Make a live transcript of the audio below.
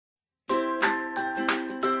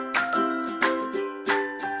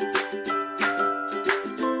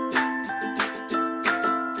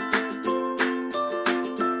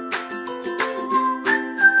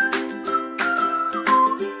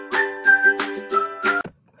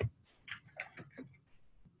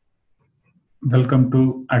Welcome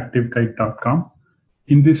to activeguide.com.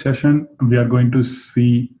 In this session, we are going to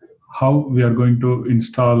see how we are going to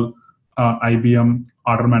install IBM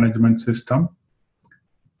order management system.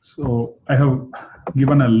 So I have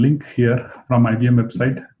given a link here from IBM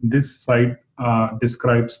website. This site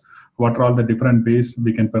describes what are all the different ways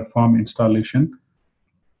we can perform installation.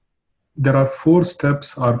 There are 4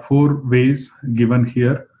 steps or 4 ways given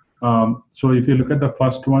here. So if you look at the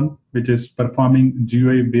first one, which is performing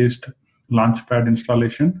GUI-based Launchpad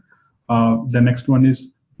installation. The next one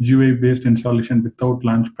is GUI-based installation without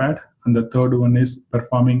Launchpad. And the third one is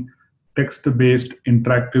performing text-based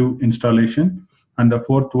interactive installation. And the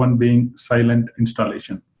fourth one being silent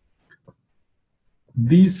installation.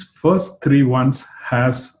 These first 3 ones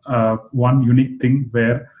has one unique thing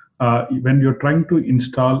where when you're trying to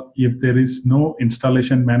install, if there is no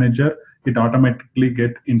installation manager, it automatically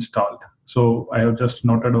get installed. So I have just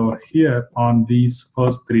noted over here on these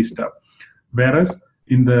first 3 steps. Whereas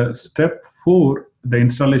in the step 4, the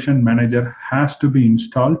installation manager has to be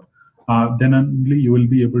installed, then only you will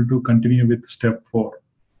be able to continue with step 4.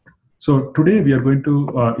 So today we are going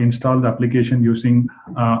to install the application using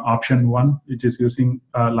option 1, which is using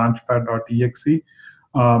launchpad.exe.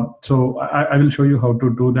 So I will show you how to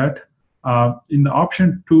do that. In the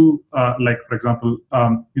option 2, like for example,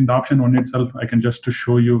 in the option 1 itself, I can just to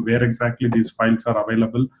show you where exactly these files are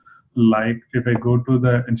available. Like if I go to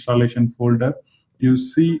the installation folder, you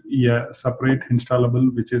see a separate installable,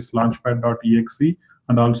 which is launchpad.exe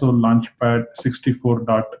and also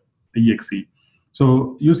launchpad64.exe.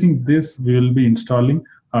 So using this, we will be installing.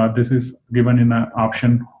 This is given in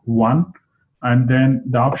option 1. And then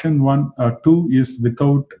the option 2 is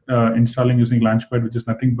without installing using Launchpad, which is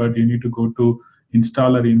nothing but you need to go to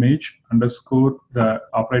installer image underscore the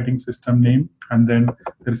operating system name, and then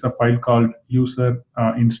there is a file called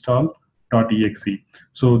userinstll.exe.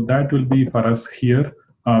 So that will be for us here.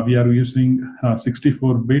 We are using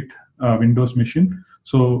 64-bit Windows machine.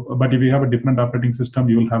 So, but if you have a different operating system,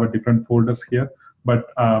 you will have a different folders here.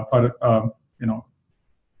 But for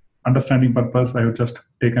understanding purpose, I have just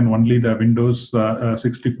taken only the Windows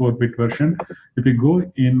 64-bit version. If you go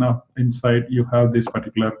in inside, you have this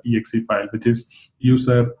particular exe file, which is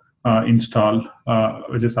user install,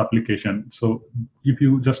 which is application. So if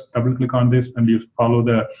you just double click on this and you follow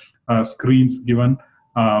the screens given,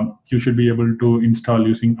 you should be able to install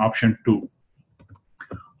using option 2.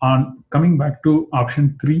 On coming back to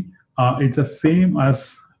option 3, it's the same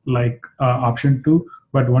as like option 2,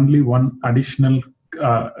 but only one additional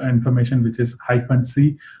information, which is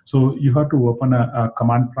 -c. So you have to open a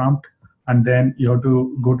command prompt, and then you have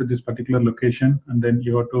to go to this particular location, and then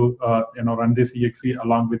you have to run this exe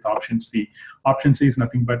along with option C. Option C is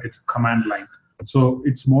nothing but it's a command line. So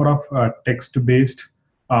it's more of text-based.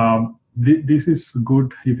 This is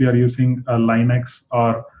good if you are using a Linux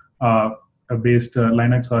or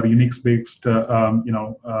Linux or Unix-based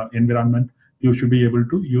environment. You should be able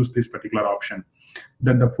to use this particular option.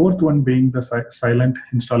 Then the fourth one being the silent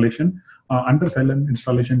installation. Under silent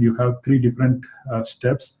installation, you have 3 different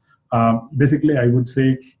steps. Basically, I would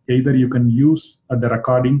say either you can use the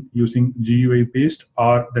recording using GUI-based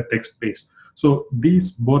or the text-based. So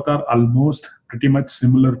these both are almost pretty much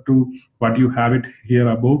similar to what you have it here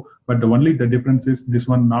above, but the difference is this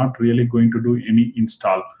one not really going to do any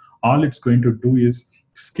install. All it's going to do is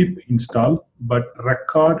skip install, but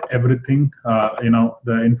record everything,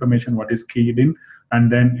 the information what is keyed in, and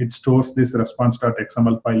then it stores this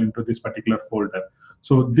response.xml file into this particular folder.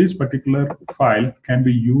 So this particular file can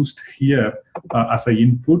be used here as an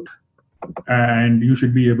input, and you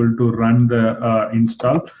should be able to run the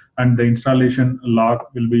install, and the installation log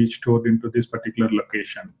will be stored into this particular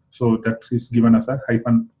location. So that is given as a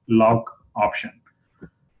 -log option.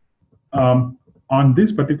 On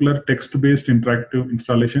this particular text-based interactive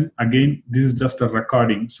installation, again, this is just a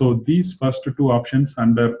recording. So these first 2 options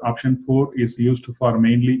under option 4 is used for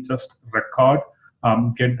mainly just record,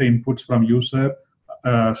 get the inputs from user,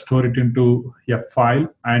 store it into a file,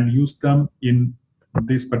 and use them in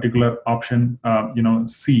this particular option,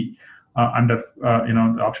 C, under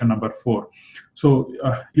option number 4. So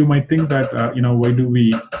you might think that why do we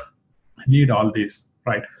need all this,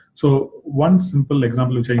 right? So one simple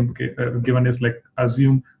example which I given is like,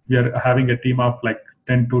 assume we are having a team of like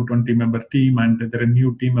 10 to 20 member team, and there are new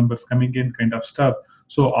team members coming in, kind of stuff.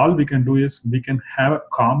 So all we can do is we can have a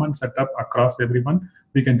common setup across everyone.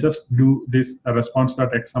 We can just do this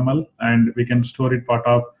response.xml, and we can store it part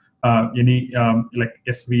of any like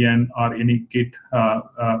SVN or any Git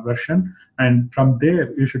version, and from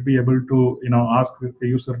there you should be able to ask the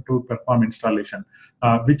user to perform installation,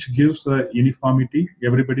 which gives uniformity.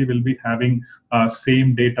 Everybody will be having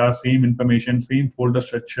same data, same information, same folder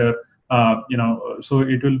structure. So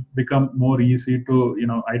it will become more easy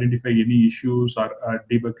to identify any issues or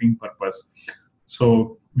debugging purpose.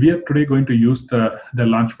 So we are today going to use the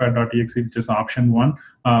launchpad.exe, which is option 1.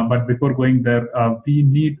 But before going there, we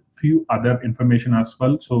need few other information as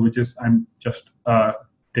well. So which is I'm just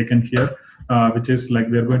taken here, which is like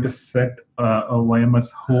we are going to set a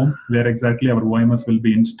OMS home where exactly our OMS will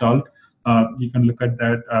be installed. You can look at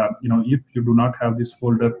that. If you do not have this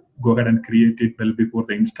folder, go ahead and create it well before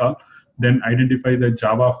the install. Then identify the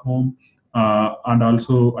Java home, and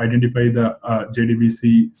also identify the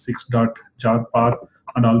JDBC 6.jar path.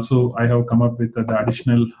 And also I have come up with the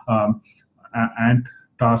additional and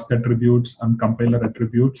task attributes and compiler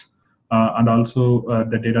attributes, and also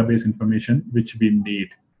the database information which we need.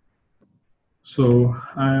 So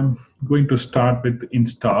I'm going to start with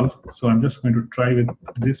install. So I'm just going to try with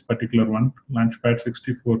this particular one, Launchpad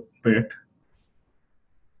 64-bit.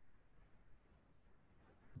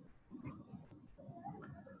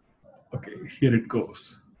 Okay, here it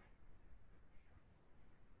goes.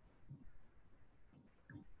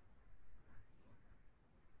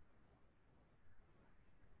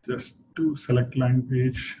 Just to select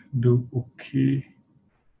language, do OK.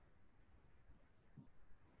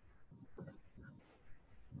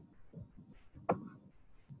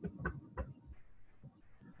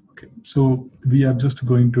 Okay, so we are just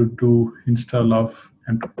going to do install of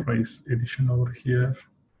Enterprise Edition over here.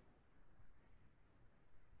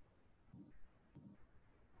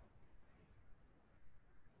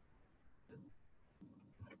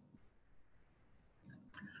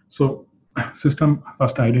 So system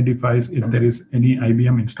first identifies if there is any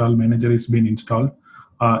IBM install manager is being installed.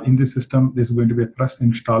 In this system, this is going to be a fresh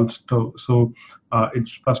install. So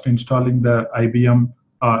it's first installing the IBM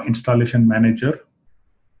installation manager.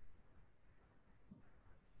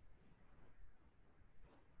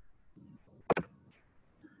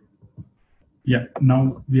 Yeah,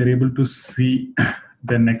 now we are able to see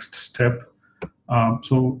the next step.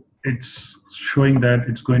 So it's showing that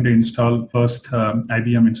it's going to install first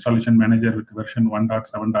IBM installation manager with version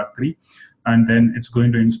 1.7.3, and then it's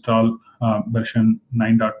going to install version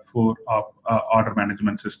 9.4 of order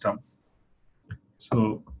management system.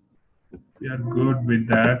 So we are good with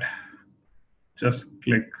that. Just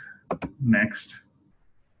click next.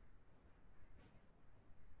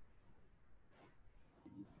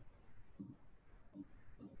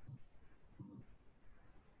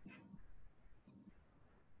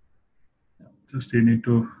 Just you need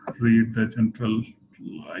to read the general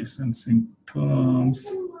licensing terms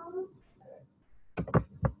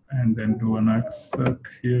and then do an accept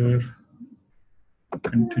here,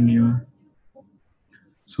 continue.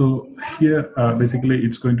 So here, basically,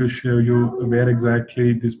 it's going to show you where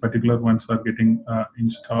exactly these particular ones are getting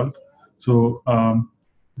installed. So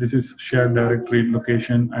this is shared directory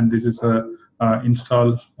location, and this is a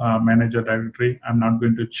install manager directory. I'm not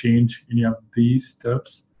going to change any of these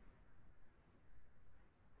steps,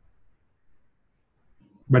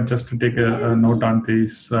 but just to take a note on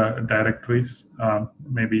these directories,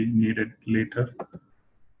 maybe needed later.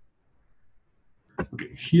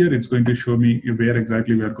 Okay, here it's going to show me where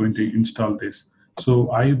exactly we are going to install this.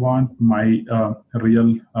 So I want my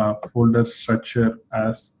real folder structure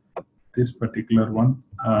as this particular one.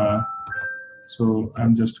 So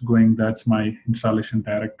I'm just going, that's my installation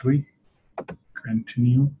directory.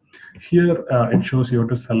 Continue. Here it shows you have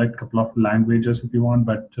to select a couple of languages if you want,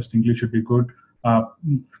 but just English should be good.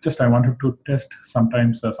 Just I wanted to test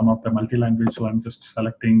sometimes some of the multi-language, so I'm just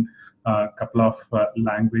selecting a couple of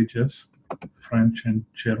languages, French and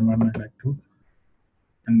German I like to,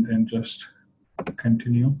 and then just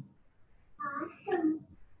continue.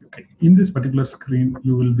 Okay. In this particular screen,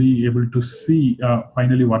 you will be able to see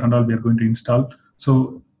finally what and all we are going to install.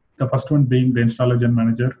 So the first one being the installation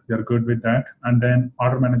manager, we are good with that. And then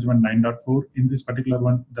order management 9.4. In this particular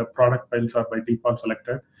one, the product files are by default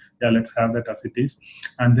selected. Yeah, let's have that as it is.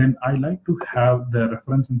 And then I like to have the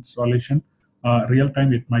reference installation. Real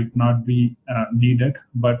time, it might not be needed,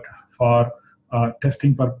 but for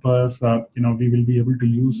testing purpose, we will be able to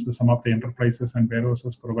use some of the enterprises and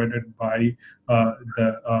warehouses provided by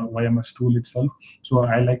the OMS tool itself. So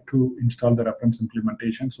I like to install the reference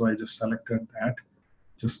implementation. So I just selected that.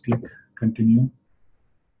 Just click continue.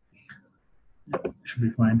 Should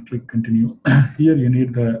be fine. Click continue. Here you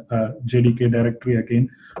need the JDK directory again.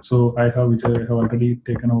 So I have, which I have already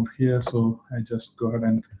taken over here. So I just go ahead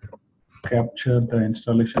and capture the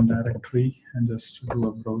installation directory and just do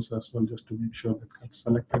a browse as well, just to make sure that got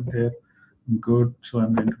selected there. Good. So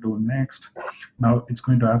I'm going to do next. Now it's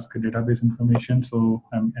going to ask database information. So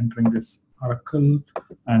I'm entering this Oracle,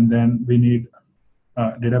 and then we need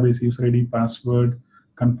database user ID, password,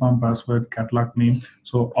 confirm password, catalog name.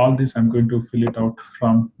 So all this I'm going to fill it out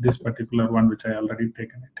from this particular one, which I already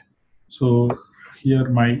taken it. So here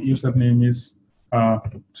my username is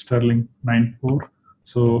Sterling 94.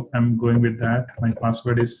 So I'm going with that. My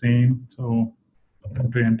password is same. So I'm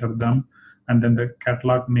going to enter them. And then the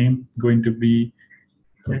catalog name going to be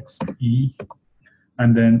XE.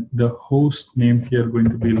 And then the host name here going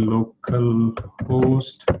to be local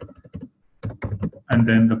host. And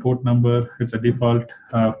then the port number, it's a default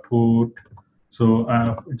port. So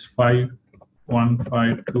it's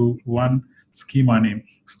 51521. Schema name.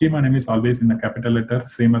 Schema name is always in a capital letter,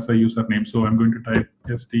 same as a username. So I'm going to type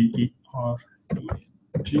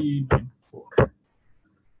STERLG94.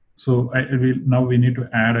 So now we need to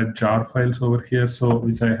add a jar files over here. So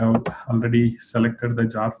which I have already selected the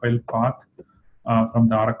jar file path from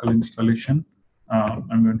the Oracle installation.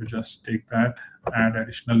 I'm going to just take that, add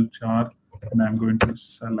additional jar, and I'm going to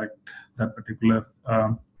select that particular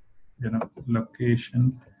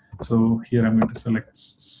location. So here I'm going to select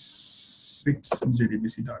 6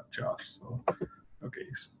 jdbc.jar. So okay,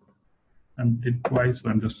 I did twice, so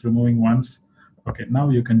I'm just removing once. Okay, now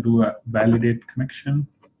you can do a validate connection.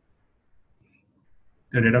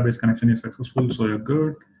 The database connection is successful, so you're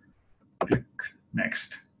good. Click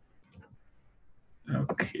next.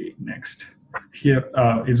 Okay, next. Here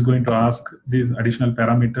it's going to ask these additional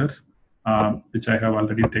parameters, which I have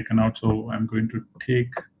already taken out. So I'm going to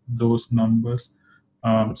take those numbers.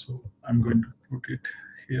 So I'm going to put it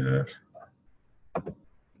here.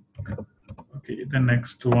 Okay, the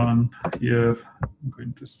next one here, I'm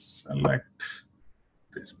going to select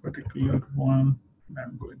this particular one.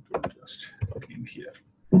 I'm going to just put in here.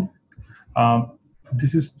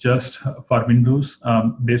 This is just for Windows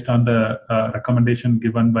based on the recommendation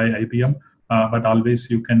given by IBM, but always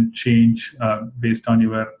you can change based on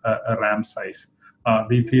your RAM size.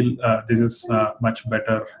 We feel this is much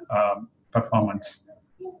better performance.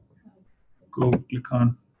 Go click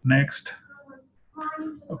on next.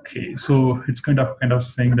 Okay, so it's kind of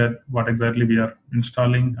saying that what exactly we are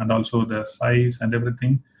installing, and also the size and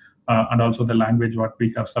everything, and also the language what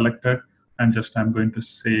we have selected, and just I'm going to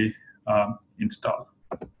say install.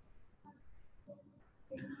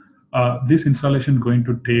 This installation going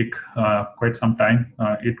to take quite some time.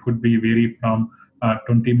 It could be vary from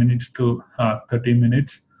 20 minutes to 30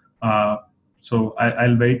 minutes. So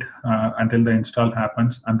I'll wait until the install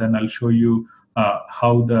happens, and then I'll show you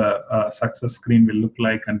how the success screen will look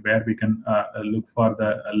like, and where we can look for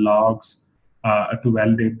the logs to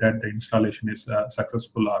validate that the installation is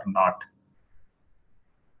successful or not.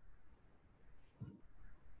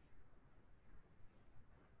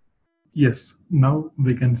 Yes, now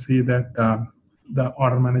we can see that the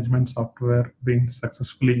order management software being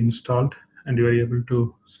successfully installed, and you are able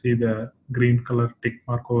to see the green color tick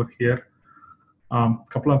mark over here.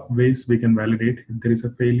 Couple of ways we can validate. If there is a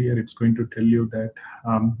failure, it's going to tell you that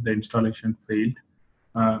the installation failed.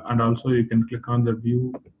 And also you can click on the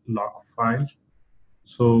view log file.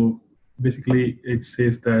 So basically it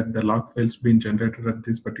says that the log file's been generated at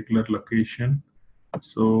this particular location.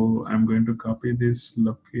 So I'm going to copy this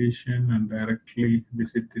location and directly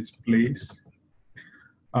visit this place.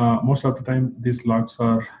 Most of the time these logs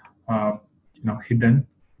are hidden.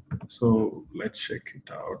 So let's check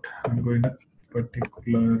it out. I'm going to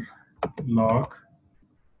particular log.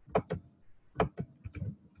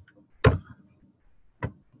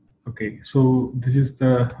 Okay, so this is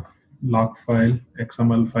the log file,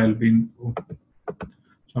 XML file being opened.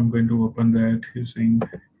 So I'm going to open that using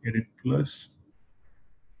Edit Plus.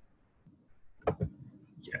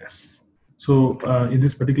 Yes. So in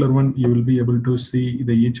this particular one, you will be able to see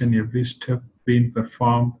the each and every step being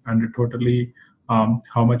performed, and totally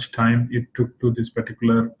how much time it took to this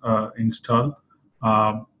particular install.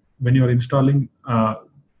 When you're installing,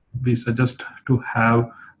 we suggest to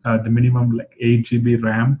have the minimum like 8 GB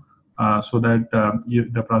RAM so that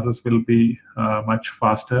the process will be much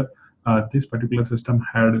faster. This particular system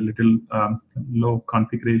had a little low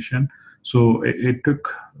configuration, so it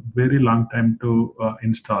took very long time to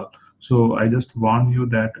install. So I just warn you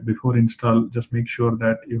that before install, just make sure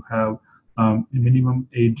that you have minimum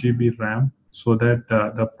 8 GB RAM, so that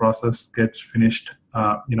the process gets finished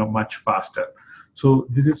much faster. So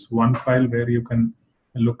this is one file where you can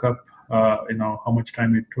look up how much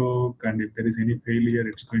time it took, and if there is any failure,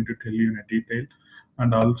 it's going to tell you in a detail.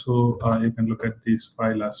 And also you can look at this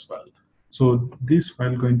file as well. So this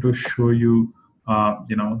file going to show you,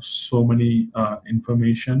 so many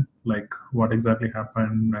information like what exactly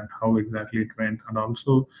happened and how exactly it went, and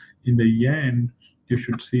also in the end you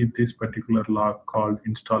should see this particular log called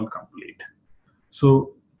install complete.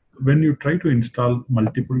 So when you try to install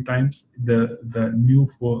multiple times, the new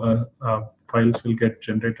files will get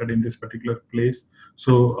generated in this particular place.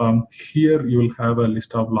 So here you will have a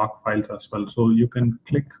list of log files as well. So you can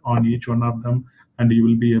click on each one of them, and you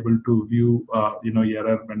will be able to view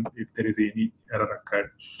error when if there is any error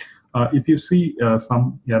occurred. If you see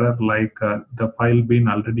some error like the file being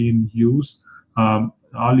already in use,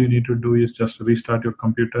 all you need to do is just restart your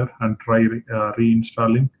computer and try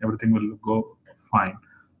reinstalling. Everything will go fine.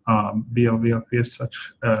 We have faced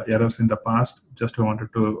such errors in the past. Just wanted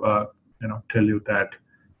to tell you that.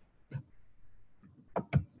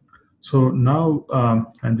 So now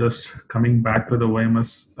I'm just coming back to the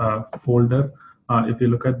OMS folder. If you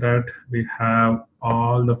look at that, we have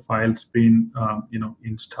all the files being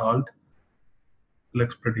installed.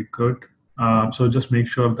 Looks pretty good. So just make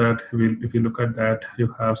sure that if you look at that,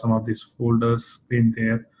 you have some of these folders in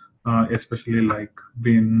there, especially like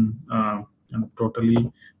bin and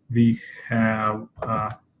totally. We have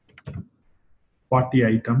 40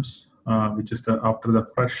 items, which is after the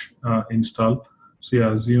fresh install. So you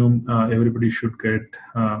assume everybody should get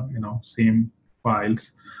same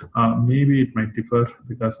files. Maybe it might differ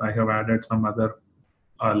because I have added some other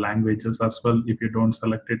languages as well. If you don't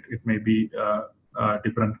select it, it may be a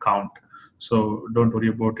different count. So don't worry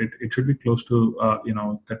about it. It should be close to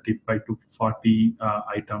 35 to 40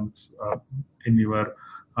 items in your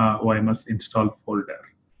OMS install folder.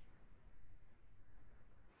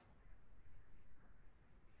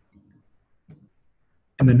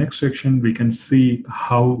 In the next section, we can see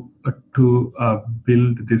how to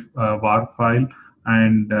build this var file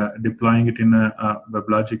and deploying it in a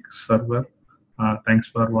WebLogic server. Thanks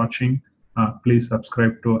for watching. Please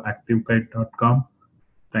subscribe to activeguide.com.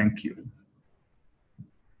 Thank you.